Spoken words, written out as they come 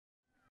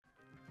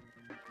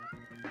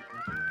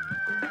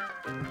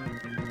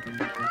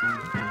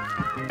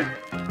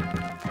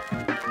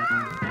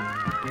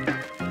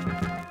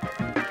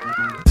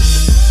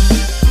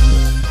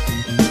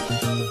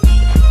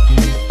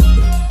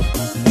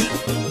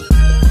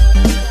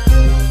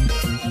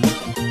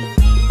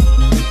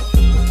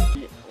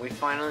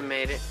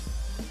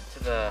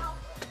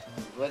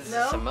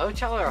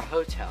motel or a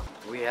hotel?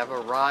 We have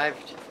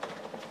arrived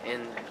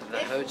in the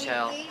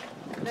hotel in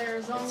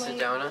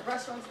Sedona.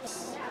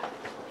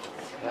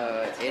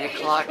 8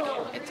 o'clock.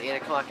 It's 8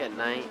 o'clock at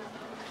night.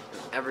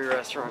 Every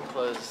restaurant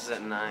closes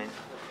at 9.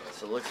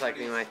 So it looks like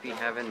we might be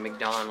having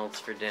McDonald's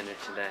for dinner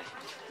today.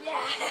 Yeah,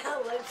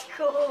 let's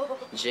go.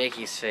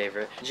 Jakey's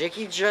favorite.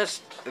 Jakey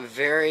he's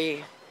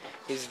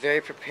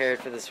very prepared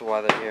for this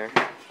weather here.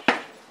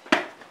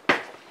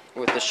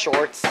 With the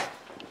shorts,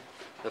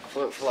 the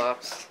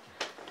flip-flops,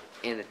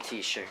 and a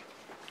t-shirt.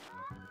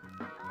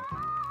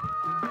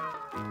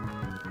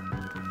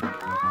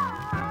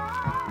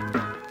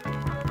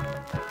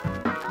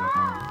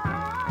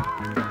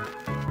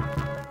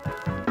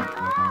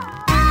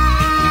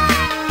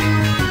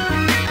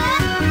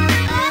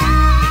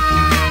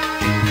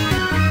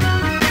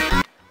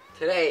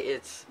 Today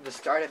it's the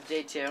start of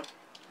day 2. Yeah.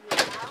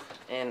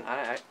 And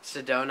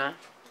Sedona.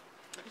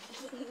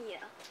 Yeah.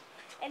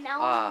 And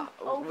now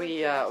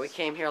we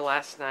came here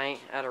last night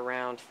at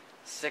around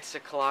 6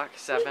 o'clock,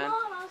 7. Wait,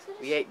 Mom,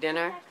 We ate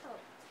dinner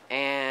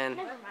and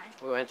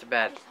we went to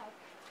bed.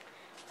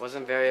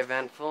 Wasn't very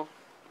eventful,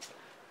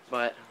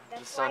 but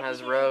the sun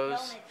has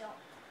rose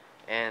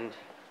and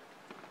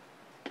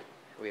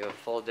we have a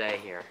full day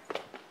here.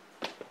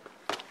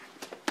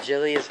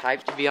 Jilly is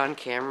hyped to be on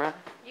camera.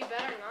 You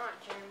better not,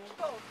 Jeremy.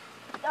 Oh,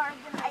 darn,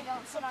 I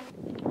don't sit on.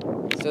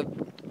 So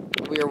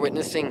we are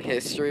witnessing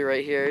history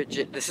right here.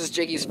 This is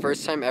Jakey's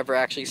first time ever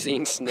actually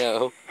seeing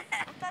snow.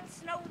 I thought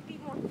snow would be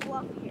more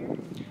fluffier.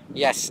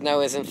 Yes,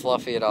 snow isn't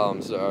fluffy at all,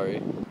 I'm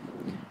sorry.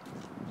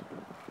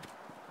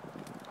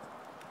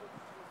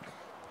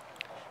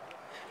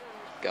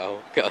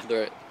 Go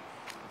through it.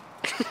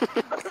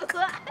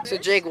 So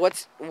Jake,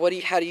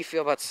 how do you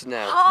feel about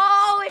snow?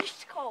 Oh,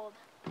 it's cold.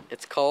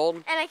 It's cold?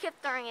 And I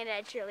kept throwing it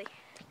at Julie.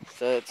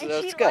 So it's good.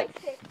 Let me get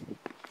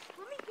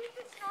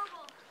this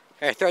snowball.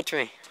 Alright, throw it to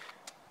me.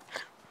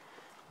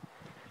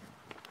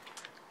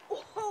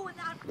 Oh,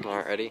 without.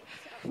 Alright, ready?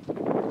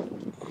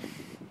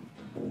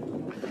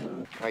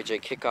 Alright,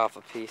 Jake, kick off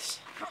a piece.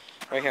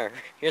 Right here.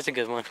 Here's a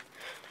good one.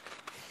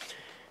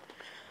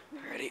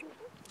 Ready?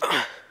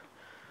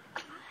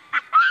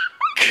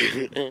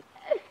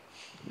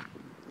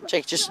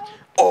 Jake, just...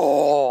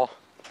 Oh!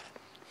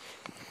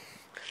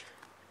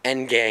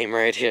 End game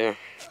right here.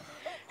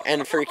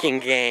 End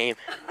freaking game.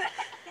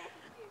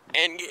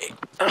 End game.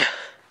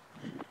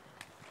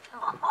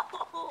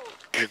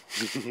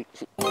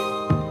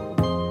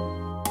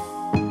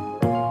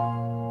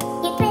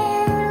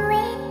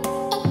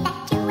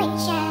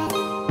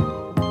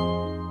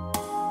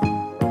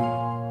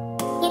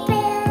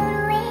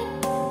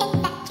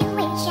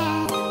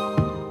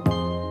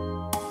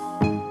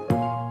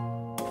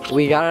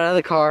 We got out of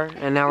the car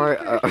and now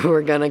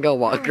we're gonna go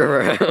walk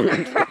around.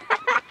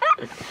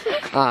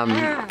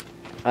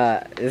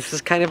 This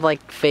is kind of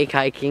like fake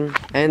hiking,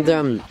 and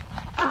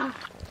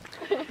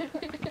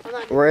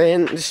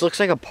this looks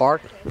like a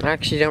park. I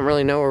actually don't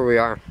really know where we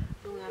are.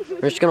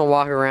 We're just gonna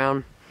walk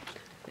around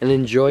and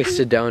enjoy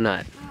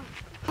Sedona.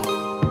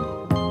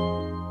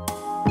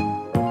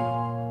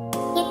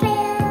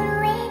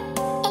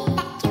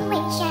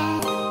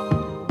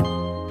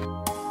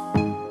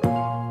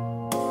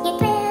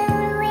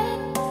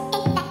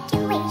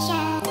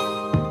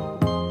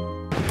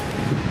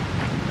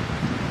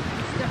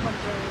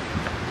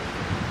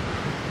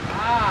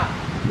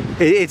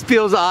 It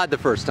feels odd the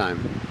first time.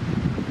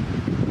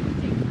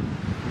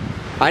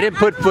 I didn't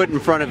put foot in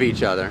front of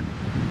each other.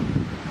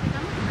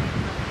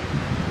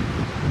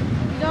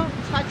 Don't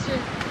touch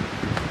it.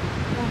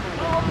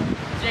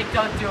 Jake,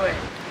 don't do it.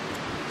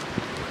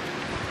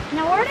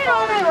 Now where did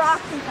all my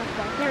rocks and stuff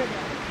go? There they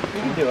are.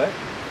 You can do it.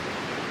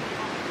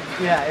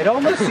 Yeah, it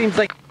almost seems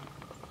like...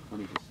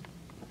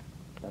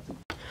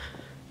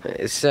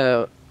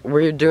 So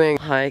we're doing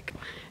a hike.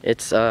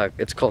 It's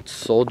called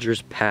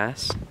Soldier's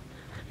Pass.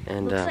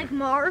 And looks like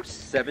Mars.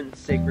 7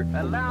 sacred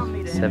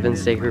pools. 7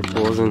 sacred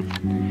pools, and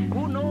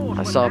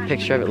I saw a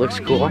picture of it. Looks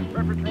cool.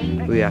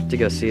 We have to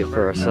go see it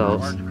for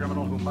ourselves.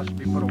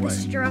 The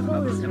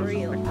struggle is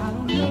real.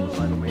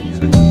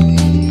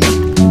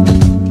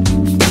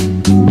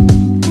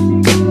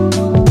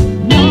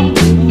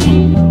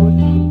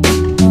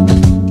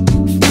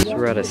 So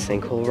we're at a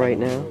sinkhole right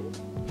now,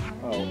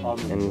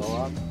 and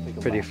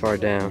pretty far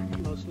down.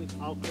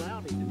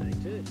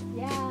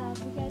 Yeah,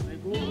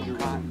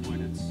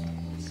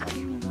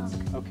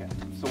 Okay,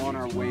 so on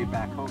our way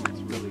back home,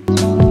 it's really...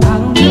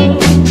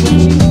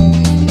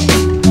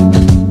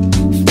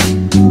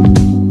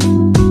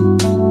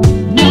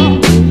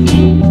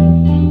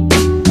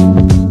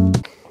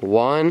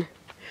 One,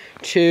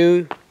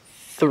 2,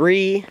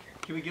 3.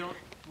 Can we get on?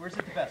 Where's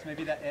it the best?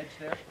 Maybe that edge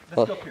there?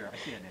 Let's go up here. I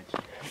see an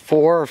edge.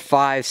 4,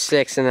 5,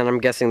 6, and then I'm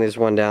guessing there's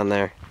one down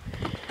there.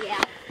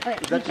 yeah.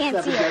 Okay, you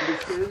can't see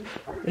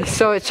it.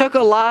 So it took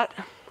a lot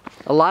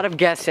of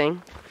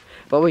guessing,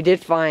 but we did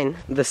find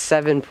the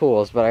 7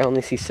 pools, but I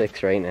only see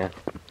 6 right now.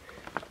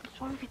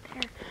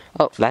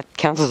 Oh, that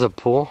counts as a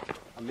pool?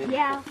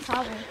 Yeah,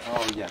 probably.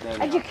 Oh, yeah.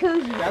 A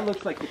jacuzzi. That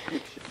looks like the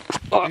picture.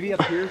 Maybe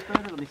up here is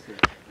better? Let me see.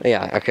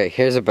 Yeah, okay,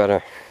 here's a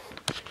better.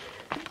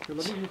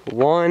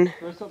 1,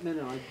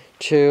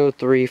 2,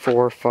 3,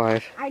 4,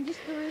 5. I just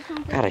threw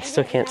something. God, I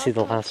still can't see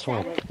the last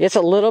one. It's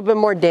a little bit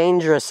more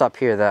dangerous up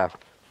here, though.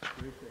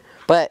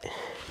 But,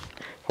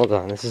 hold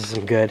on, this is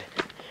some good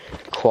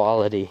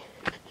quality.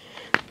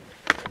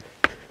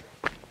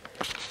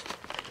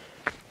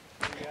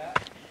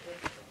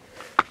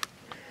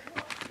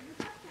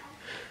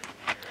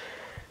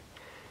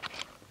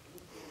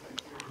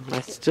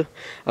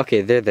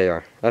 Okay, there they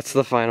are. That's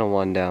the final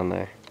one down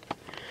there.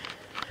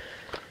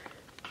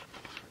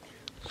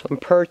 So I'm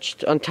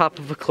perched on top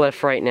of a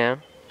cliff right now.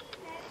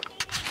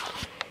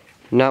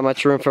 Not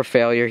much room for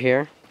failure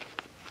here.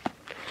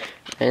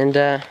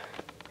 And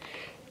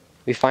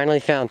we finally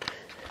found...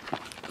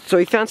 So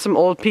we found some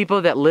old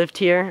people that lived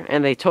here,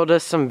 and they told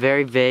us some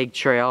very vague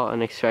trail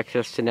and expected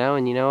us to know.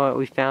 And you know what?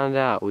 We found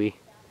out. We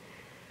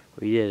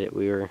did it.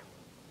 We were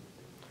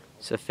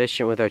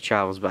sufficient with our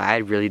travels, but I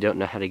really don't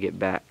know how to get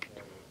back.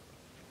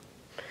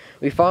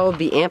 We followed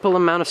the ample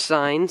amount of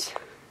signs,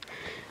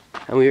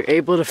 and we were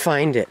able to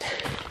find it.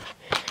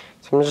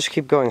 So I'm gonna just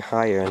keep going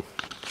higher and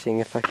seeing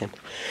if I can.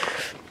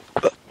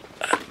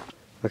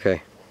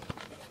 Okay.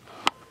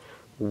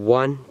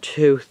 1,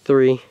 2,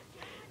 3,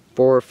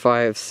 4,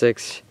 5,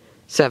 6,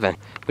 7.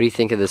 What do you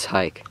think of this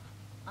hike?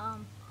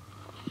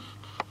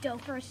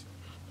 Dofer's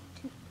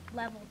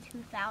level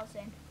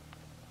 2000.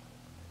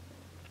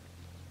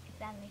 If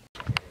that makes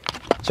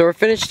sense. So we're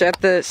finished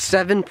at the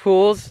 7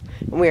 pools,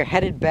 and we are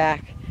headed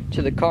back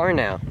to the car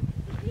now.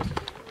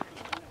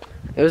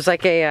 It was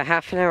like a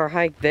half an hour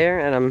hike there,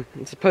 and I'm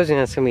supposing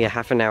that's gonna be a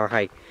half an hour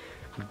hike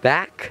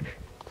back.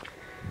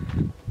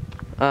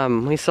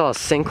 We saw a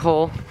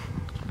sinkhole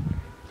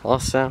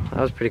also.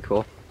 That was pretty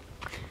cool.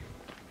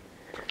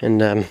 And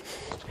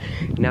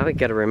now we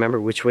gotta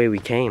remember which way we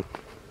came.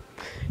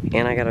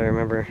 And I gotta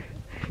remember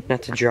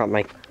not to drop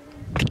my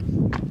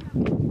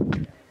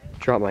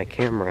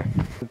camera.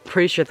 I'm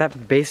pretty sure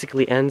that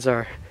basically ends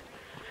our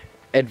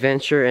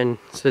adventure in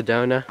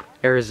Sedona,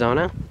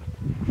 Arizona.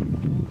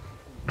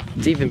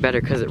 It's even better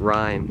because it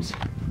rhymes.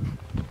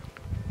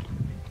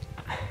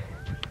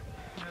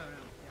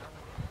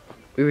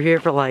 We were here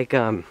for like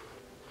a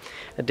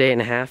day and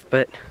a half,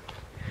 but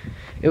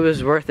it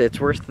was worth it. It's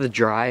worth the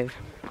drive.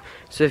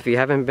 So if you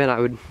haven't been, I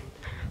would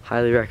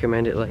highly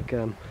recommend it. Like,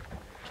 look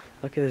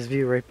at this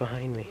view right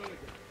behind me.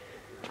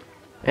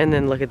 And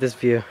then look at this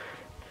view.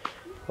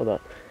 Hold on.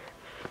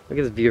 Look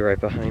at this view right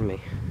behind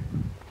me.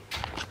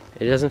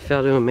 It doesn't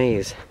fail to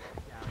amaze.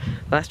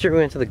 Last year we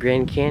went to the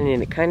Grand Canyon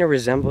and it kind of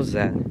resembles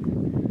that.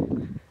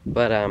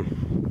 But I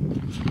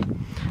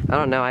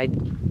don't know, I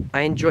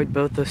enjoyed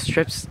both those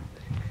trips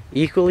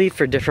equally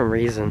for different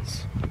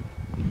reasons.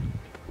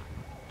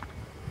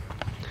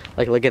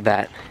 Like, look at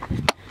that.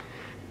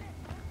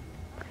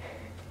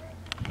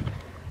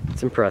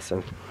 It's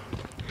impressive.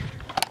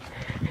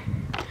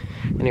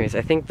 Anyways,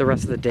 I think the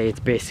rest of the day it's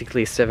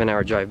basically a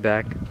 7-hour drive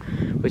back,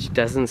 which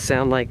doesn't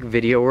sound like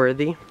video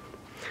worthy.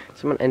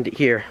 So I'm gonna end it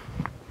here.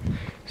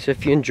 So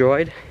if you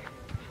enjoyed,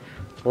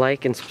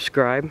 like and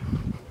subscribe.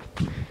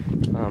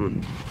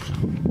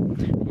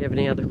 If you have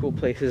any other cool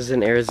places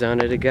in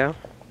Arizona to go,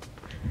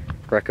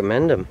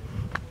 recommend them.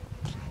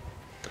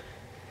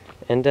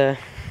 And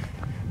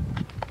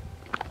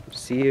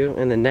see you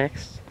in the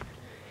next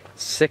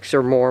 6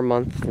 or more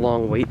month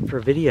long wait for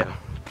video.